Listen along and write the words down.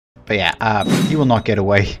But yeah, you will not get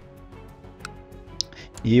away.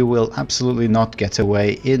 You will absolutely not get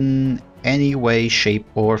away in any way, shape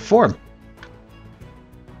or form.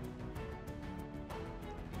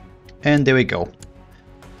 And there we go.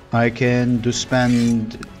 I can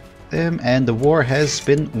disband them and the war has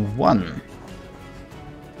been won.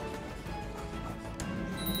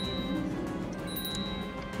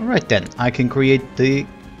 Alright then, I can create the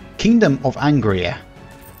Kingdom of Angria.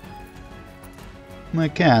 I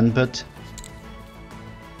can, but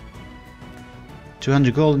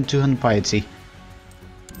 200 gold and 200 piety.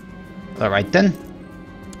 Alright then.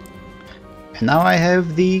 And now I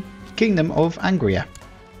have the Kingdom of Angria.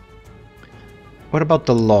 What about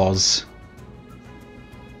the laws?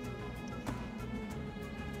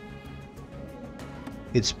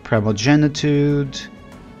 It's primogenitude.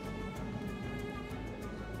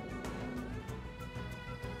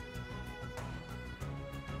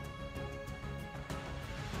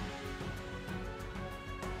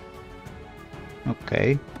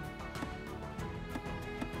 Okay.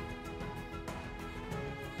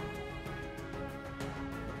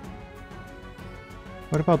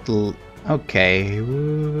 What about the... Okay.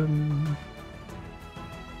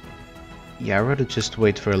 Yeah, I'd rather just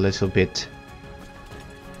wait for a little bit.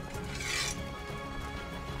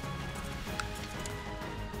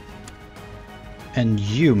 And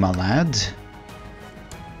you, my lad.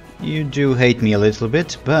 You do hate me a little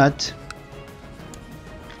bit, but...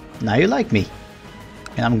 now you like me.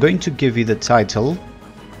 And I'm going to give you the title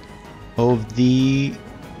of the...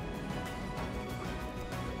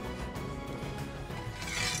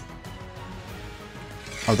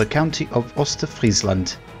 county of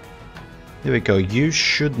Ostfriesland. There we go. You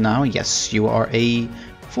should now... yes, you are a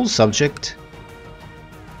full subject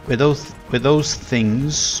with those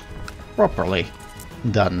things properly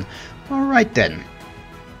done. Alright then.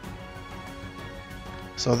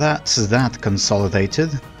 So that's that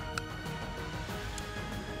consolidated.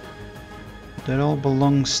 That all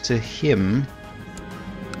belongs to him.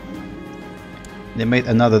 They made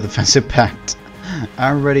another defensive pact. I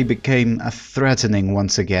already became a threatening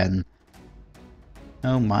once again.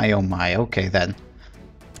 Oh my, okay then.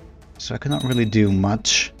 So I cannot really do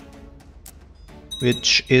much,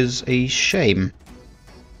 which is a shame.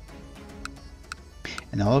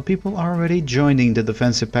 And a lot of people are already joining the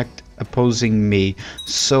defensive pact opposing me,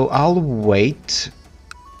 so I'll wait.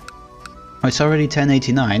 Oh, it's already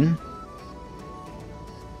 1089.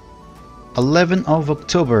 11th of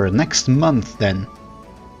October, next month then.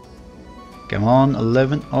 Come on,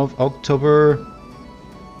 11th of October.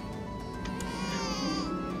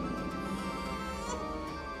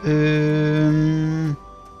 You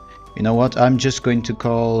know what, I'm just going to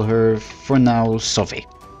call her for now Sophie.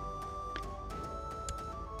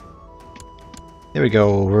 There we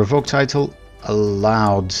go, revoke title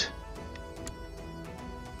allowed.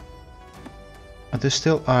 But there's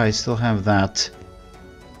still, I still have that.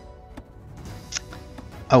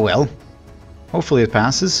 Oh well, hopefully it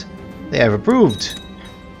passes. They have approved.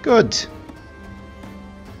 Good.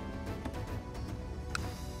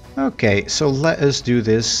 Okay, so let us do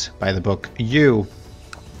this by the book. You.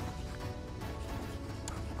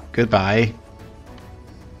 Goodbye.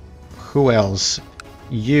 Who else?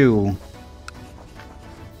 You.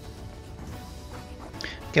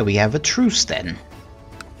 Okay, we have a truce then.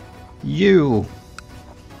 You.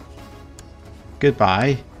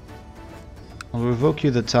 Goodbye. I'll revoke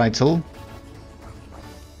you the title.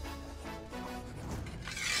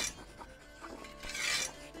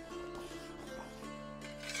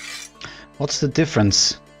 What's the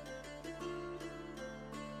difference?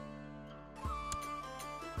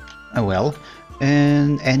 Oh well.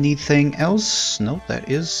 And anything else? No, that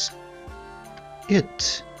is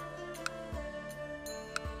it.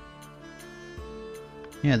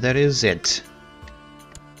 Yeah, that is it.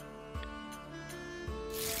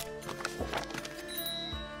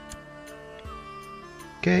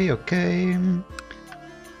 Okay.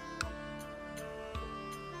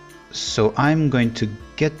 So I'm going to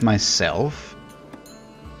get myself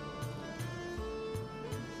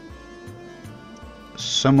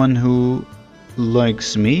someone who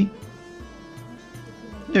likes me.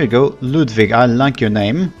 There you go, Ludwig, I like your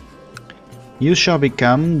name. You shall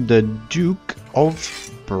become the Duke of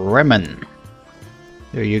Bremen.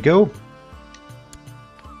 There you go.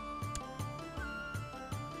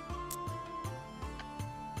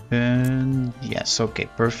 And yes, okay,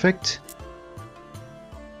 perfect.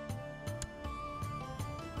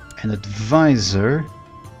 An advisor.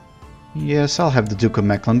 Yes, I'll have the Duke of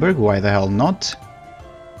Mecklenburg, why the hell not?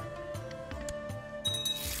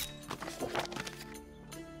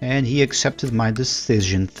 And he accepted my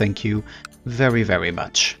decision, thank you very, very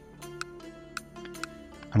much.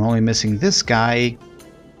 I'm only missing this guy.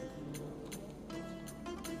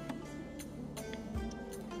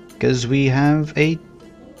 Because we have a...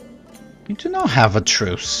 We do not have a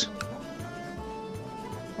truce.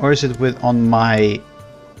 Or is it on my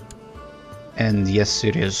end? Yes,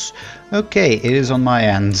 it is. Okay, it is on my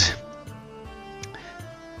end.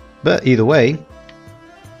 But either way,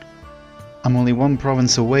 I'm only one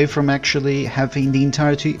province away from actually having the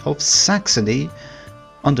entirety of Saxony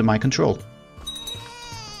under my control.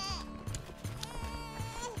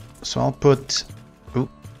 So I'll put... Oh,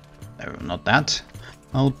 no, not that.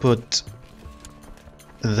 I'll put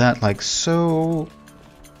that like so.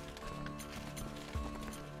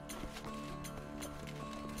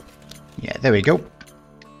 Yeah, there we go.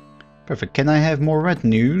 Perfect. Can I have more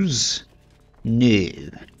retinues? No.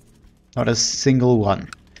 Not a single one.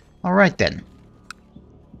 Alright then.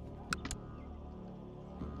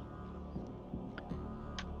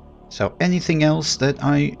 So anything else that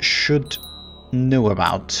I should know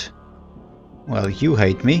about? Well, you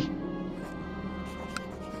hate me.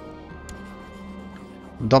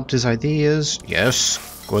 Adopt his ideas.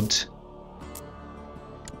 Yes, good.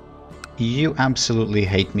 You absolutely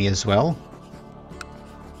hate me as well.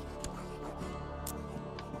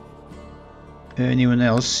 Anyone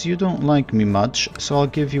else? You don't like me much, so I'll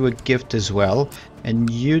give you a gift as well. And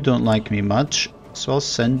you don't like me much, so I'll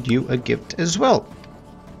send you a gift as well.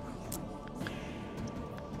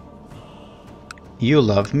 You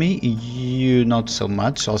love me, you not so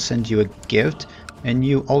much, so I'll send you a gift. And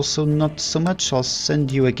you also not so much, so I'll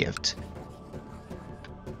send you a gift.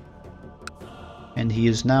 And he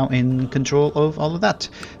is now in control of all of that.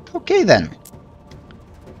 Okay then.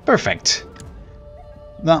 Perfect.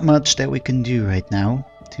 Not much that we can do right now,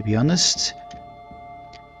 to be honest.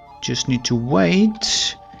 Just need to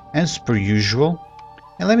wait, as per usual.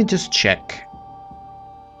 And let me just check.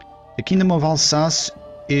 The Kingdom of Alsace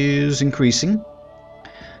is increasing.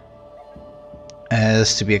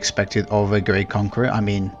 As to be expected of a great conqueror. I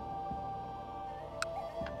mean,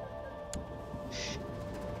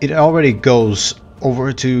 it already goes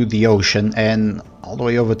over to the ocean and all the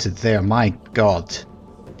way over to there. My god.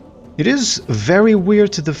 It is very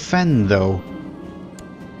weird to defend though.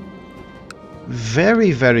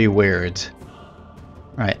 Very, very weird.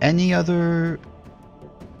 Right, any other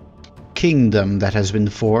kingdom that has been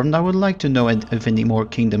formed? I would like to know if any more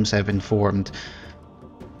kingdoms have been formed.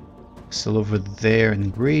 Still over there in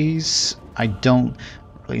Greece. I don't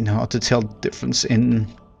really know how to tell the difference in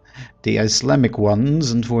the Islamic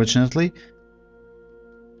ones, unfortunately.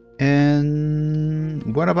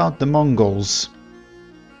 And what about the Mongols?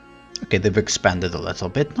 Okay, they've expanded a little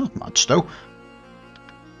bit, not much though.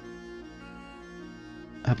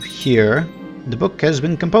 Up here, the book has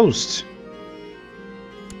been composed.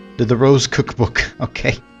 The Rose Cookbook,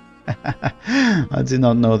 okay. I did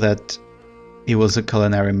not know that he was a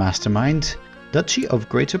culinary mastermind. Duchy of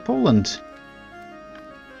Greater Poland.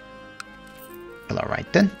 Well,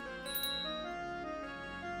 alright then.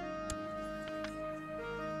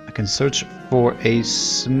 I can search for a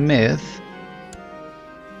smith.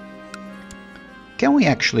 Can we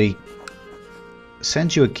actually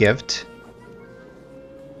send you a gift?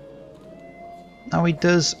 Now he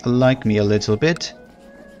does like me a little bit,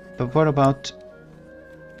 but what about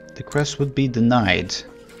the quest would be denied?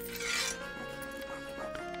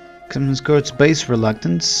 Court's base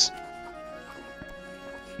reluctance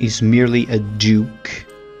is merely a duke.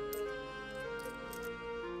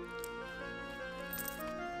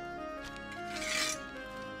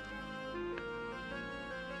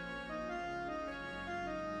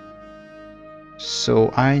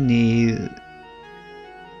 So I need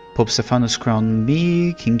Pope Stephanus crown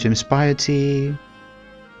me, King James piety,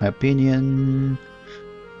 my opinion.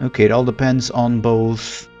 Okay, it all depends on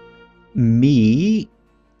both me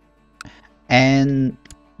and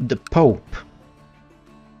the Pope.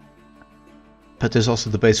 But there's also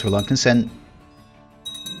the base reluctance, and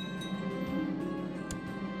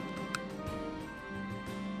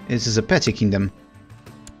this is a petty kingdom.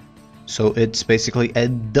 So it's basically a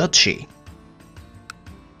duchy.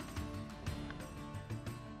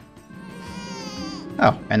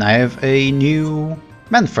 Oh, and I have a new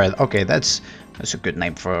Manfred. Okay, that's a good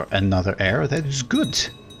name for another heir. That is good.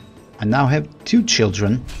 I now have 2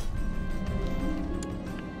 children.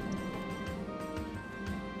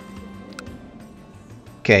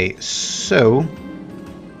 Okay, so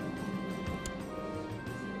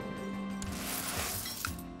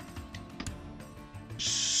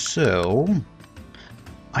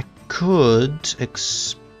I could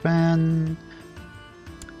expand.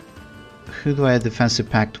 Who do I have defensive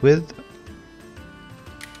pact with?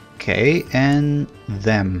 Okay, and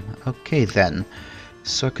them. Okay then.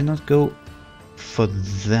 So I cannot go for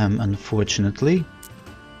them, unfortunately.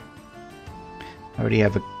 I already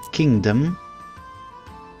have a kingdom.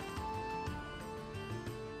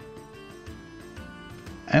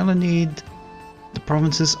 I only need the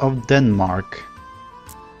provinces of Denmark.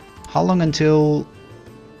 How long until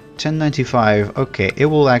 1095? Okay, it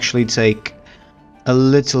will actually take a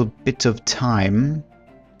little bit of time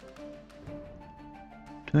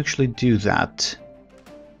to actually do that.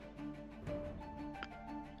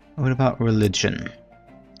 What about religion?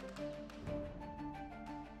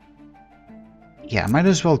 Yeah, I might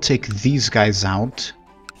as well take these guys out.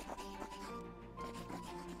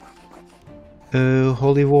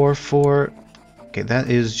 Holy War for... Okay, that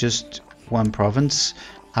is just one province.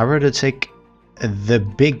 I'd rather take the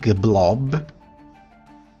big blob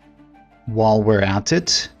while we're at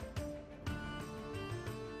it.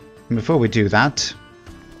 Before we do that...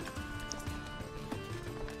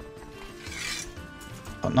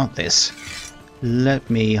 Oh, not this. Let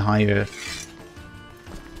me hire...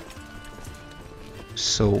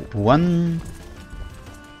 So, one...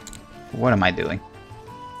 What am I doing?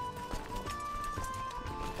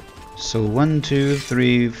 So 1, 2,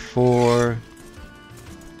 3, 4,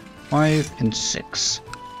 5, and 6.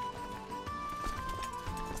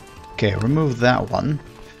 Okay, remove that one.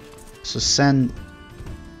 So send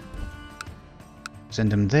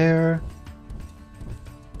him there.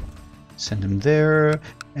 Send him there.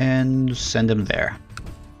 And send him there.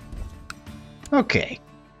 Okay.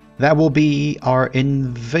 That will be our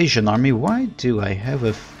invasion army. Why do I have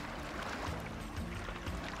a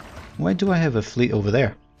fleet over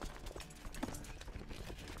there?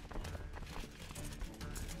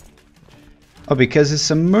 Oh, because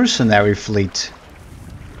it's a mercenary fleet.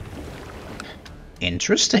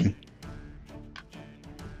 Interesting.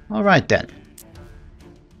 Alright then.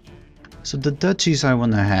 So the duchies I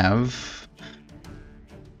want to have...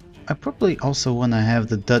 I probably also want to have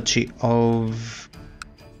the duchy of...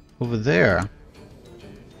 over there.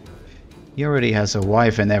 He already has a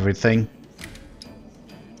wife and everything.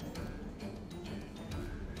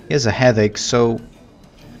 He has a headache, so...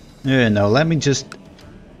 No, let me just...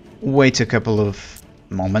 wait a couple of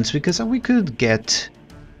moments, because we could get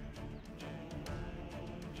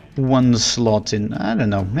one slot in. I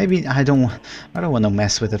don't know. Maybe I don't want to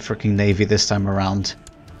mess with the freaking navy this time around.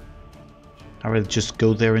 I will just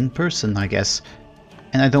go there in person, I guess.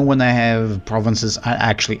 And I don't want to have provinces.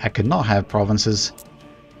 I could not have provinces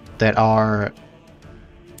that are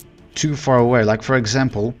too far away. Like for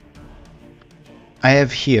example, I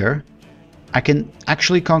have here. I can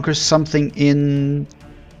actually conquer something in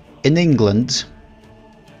England,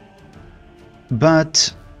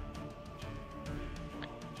 but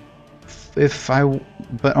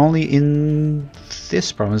but only in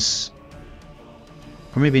this province,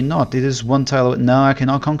 or maybe not. It is one tile. No, I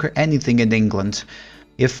cannot conquer anything in England.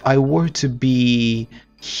 If I were to be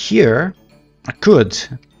here, I could.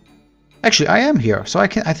 Actually, I am here, so I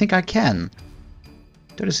think I can.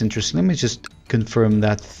 That is interesting. Let me just confirm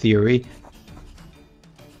that theory.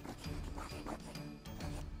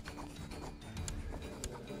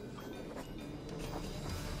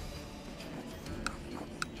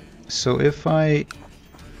 So if I...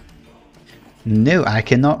 No, I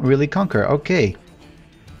cannot really conquer. Okay.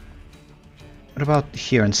 What about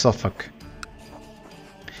here in Suffolk?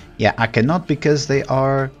 Yeah, I cannot because they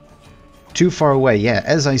are too far away. Yeah,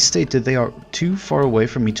 as I stated, they are too far away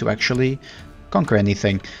for me to actually conquer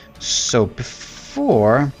anything. So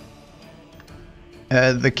before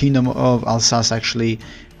the Kingdom of Alsace actually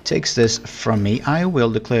takes this from me, I will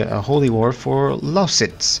declare a holy war for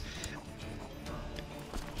Lausitz.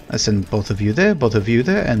 I send both of you there,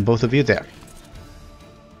 and both of you there.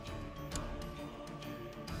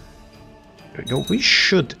 There we go. We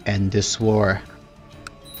should end this war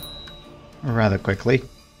rather quickly.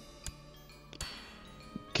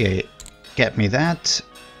 Okay, get me that.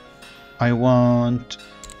 I want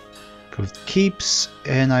Proved Keeps,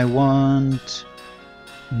 and I want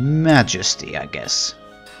Majesty, I guess.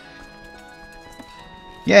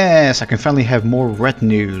 Yes, I can finally have more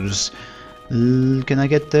retinues. Can I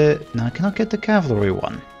get the... No, I cannot get the cavalry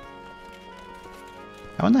one.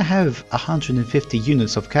 I want to have 150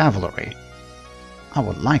 units of cavalry. I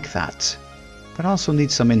would like that. But I also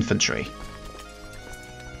need some infantry.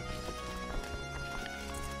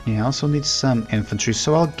 Yeah, I also need some infantry,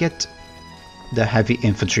 so I'll get the heavy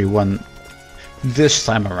infantry one this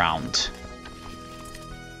time around.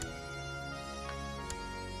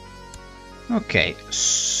 Okay,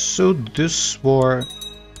 so this war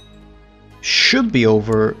should be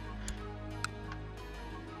over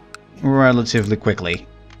relatively quickly.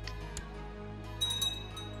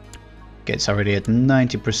 Okay, it's already at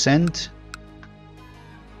 90%.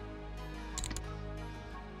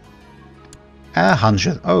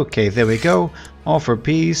 100. Okay, there we go. Offer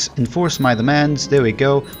peace. Enforce my demands. There we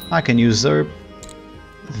go. I can usurp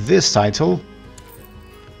this title.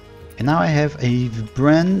 And now I have a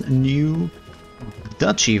brand new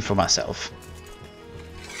duchy for myself.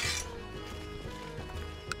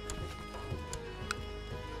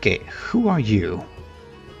 Okay, who are you?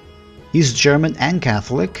 He's German and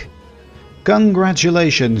Catholic.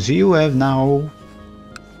 Congratulations, you have now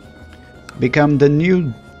become the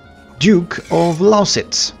new Duke of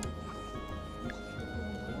Lausitz.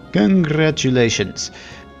 Congratulations.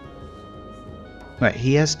 Right,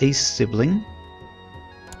 he has a sibling.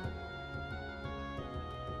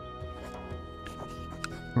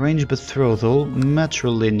 Arranged betrothal,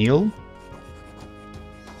 matrilineal.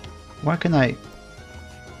 Why can I...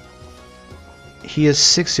 He is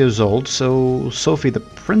 6 years old, so Sophie the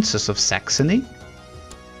Princess of Saxony.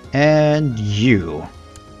 And you.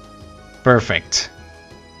 Perfect.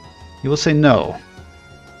 You will say no.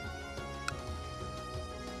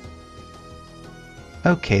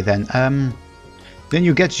 Okay then, then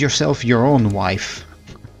you get yourself your own wife.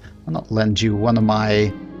 I'll not lend you one of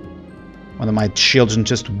my children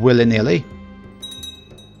just willy-nilly.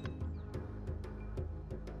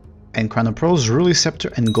 And Crown of Pearls, Ruly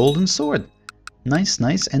Scepter and Golden Sword. Nice,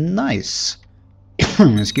 nice, and nice.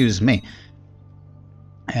 Excuse me.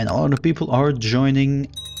 And a lot of people are joining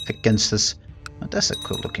against us. Oh, that's a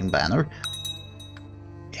cool looking banner.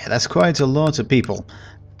 Yeah, that's quite a lot of people.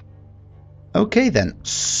 Okay then,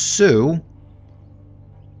 so...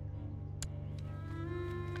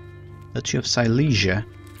 Duchy of Silesia.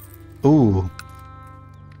 Ooh.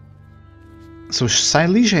 So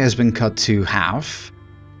Silesia has been cut to half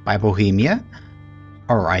by Bohemia.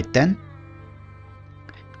 Alright then.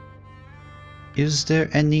 Is there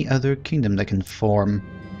any other kingdom that can form?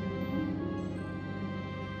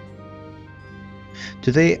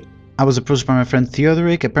 Today I was approached by my friend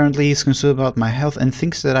Theodoric. Apparently he's concerned about my health and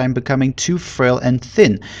thinks that I'm becoming too frail and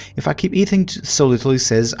thin. If I keep eating so little, he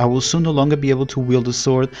says, I will soon no longer be able to wield a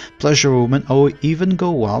sword, pleasure a woman, or even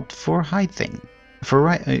go out for hiding.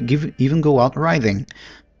 Even go out riding.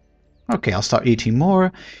 Okay, I'll start eating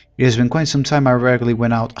more. It has been quite some time I regularly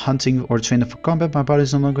went out hunting or training for combat. My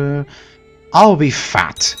body's no longer... I'll be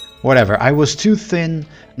fat. Whatever. I was too thin.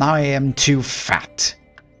 Now I am too fat.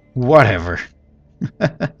 Whatever.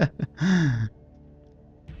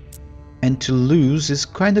 And Toulouse is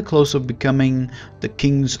kind of close to becoming the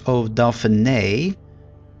kings of Dauphiné.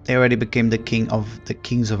 They already became the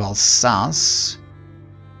kings of Alsace.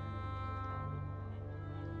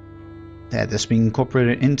 That has been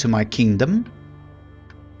incorporated into my kingdom.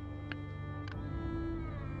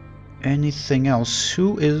 Anything else?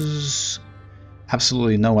 Who is...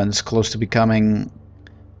 Absolutely no one is close to becoming...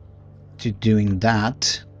 to doing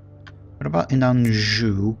that. What about in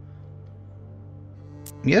Anjou?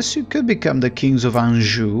 Yes, you could become the kings of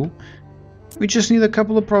Anjou. We just need a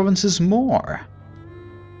couple of provinces more.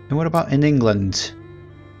 And what about in England?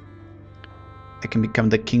 They can become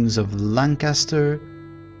the kings of Lancaster.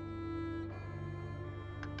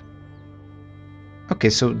 Okay,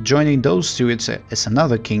 so joining those two, it's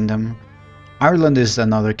another kingdom. Ireland is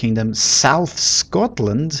another kingdom. South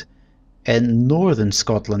Scotland and Northern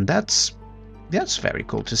Scotland. That's very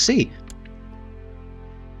cool to see.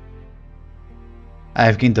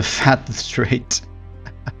 I've gained the fat trait.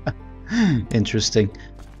 Interesting.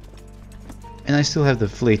 And I still have the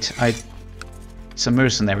fleet. It's a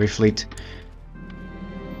mercenary fleet.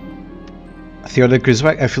 Theodoric is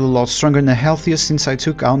right. I feel a lot stronger and healthier since I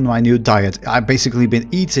took on my new diet. I've basically been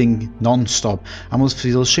eating non-stop. I almost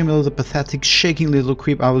feel ashamed of the pathetic, shaking little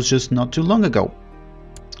creep I was just not too long ago.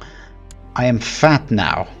 I am fat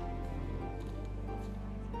now.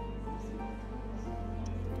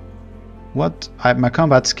 What? My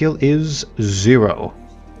combat skill is 0.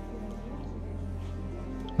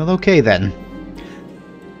 Well, okay then.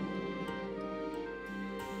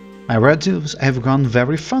 My relatives have grown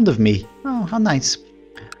very fond of me. Oh, how nice.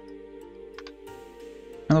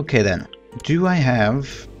 Okay then. Do I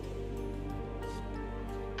have...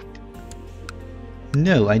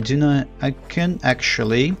 No, I do not. I can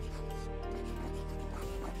actually...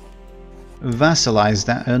 vassalize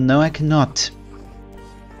that. No, I cannot.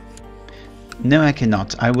 No, I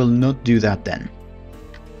cannot. I will not do that then.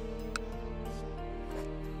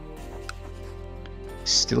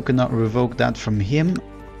 Still cannot revoke that from him,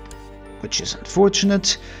 which is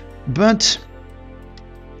unfortunate, but,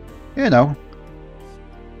 you know,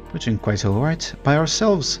 we're doing quite alright by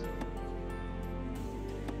ourselves.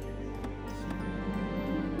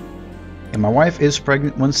 And my wife is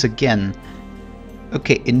pregnant once again.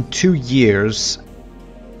 Okay, in 2 years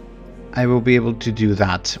I will be able to do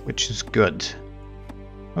that, which is good.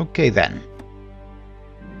 Okay then.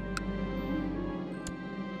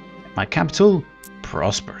 My capital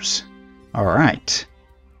prospers. Alright.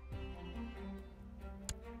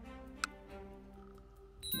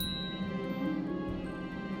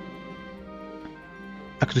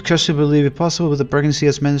 I could scarcely believe it possible, but the pregnancy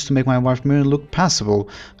has managed to make my wife Miriam look passable.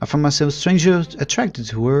 I found myself strangely attracted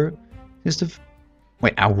to her.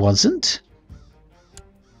 Wait, I wasn't?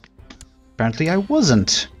 Apparently I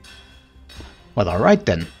wasn't. Well, alright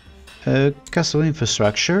then. Castle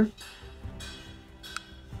infrastructure.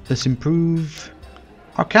 Let's improve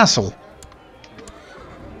our castle.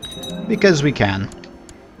 Because we can.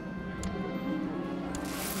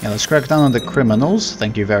 Yeah, let's crack down on the criminals.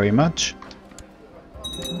 Thank you very much.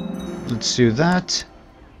 Let's do that.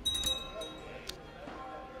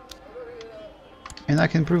 And I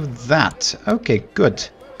can improve that. Okay, good.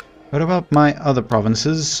 What about my other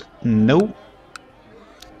provinces? No.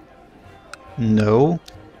 No.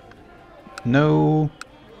 No.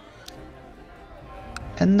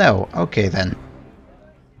 And no. Okay then.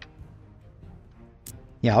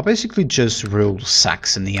 Yeah, I'll basically just rule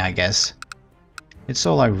Saxony, I guess. It's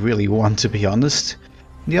all I really want, to be honest.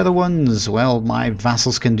 The other ones, well, my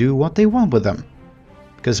vassals can do what they want with them.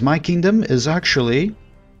 Because my kingdom is actually...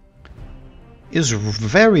 is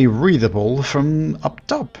very readable from up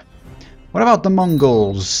top. What about the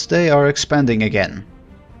Mongols? They are expanding again.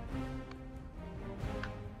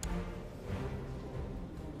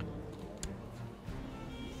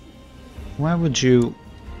 Why would you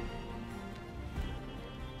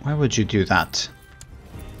do that?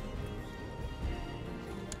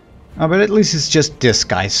 Oh, but at least it's just this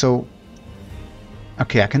guy, so...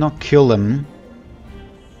 Okay, I cannot kill him.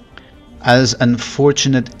 As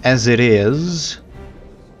unfortunate as it is...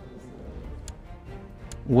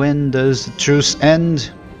 When does the truce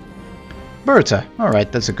end? Berta.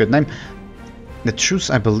 Alright, that's a good name. The truce,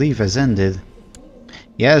 I believe, has ended.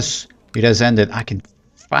 Yes, it has ended. I can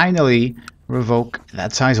finally revoke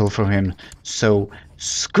that title from him. So,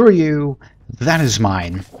 screw you. That is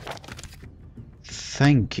mine.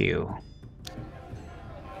 Thank you.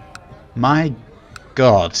 My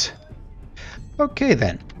God. Okay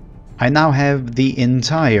then. I now have the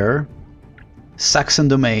entire Saxon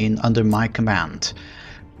domain under my command.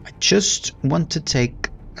 I just want to take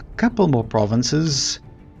a couple more provinces,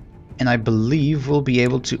 and I believe we'll be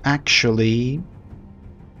able to actually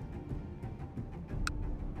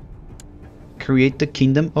create the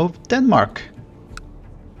Kingdom of Denmark.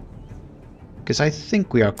 Because I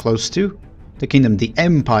think we are close to the kingdom, the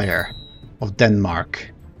Empire of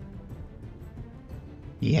Denmark.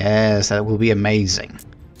 Yes, that will be amazing.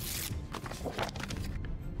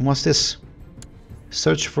 What's this?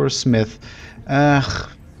 Search for a smith.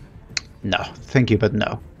 No, thank you, but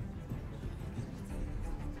no.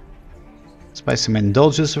 Let's buy some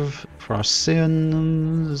indulgences for our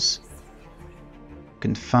sins.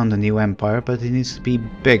 Can found a new empire, but it needs to be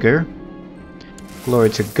bigger.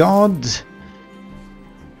 Glory to God.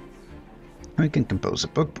 We can compose a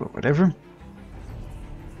book, but whatever.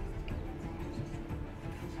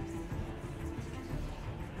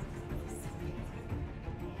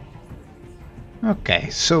 Okay,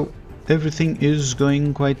 so everything is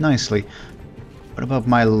going quite nicely. What about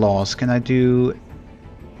my laws? Can I do...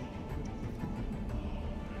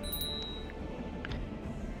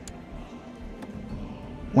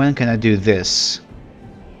 When can I do this?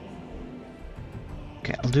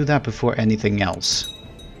 Okay, I'll do that before anything else.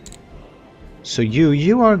 So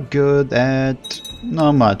you are good at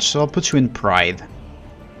not much, so I'll put you in pride.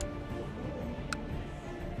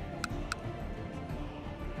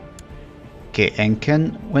 Okay,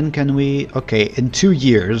 and when can we... Okay, in 2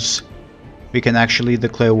 years we can actually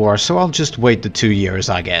declare war, so I'll just wait the 2 years,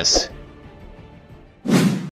 I guess.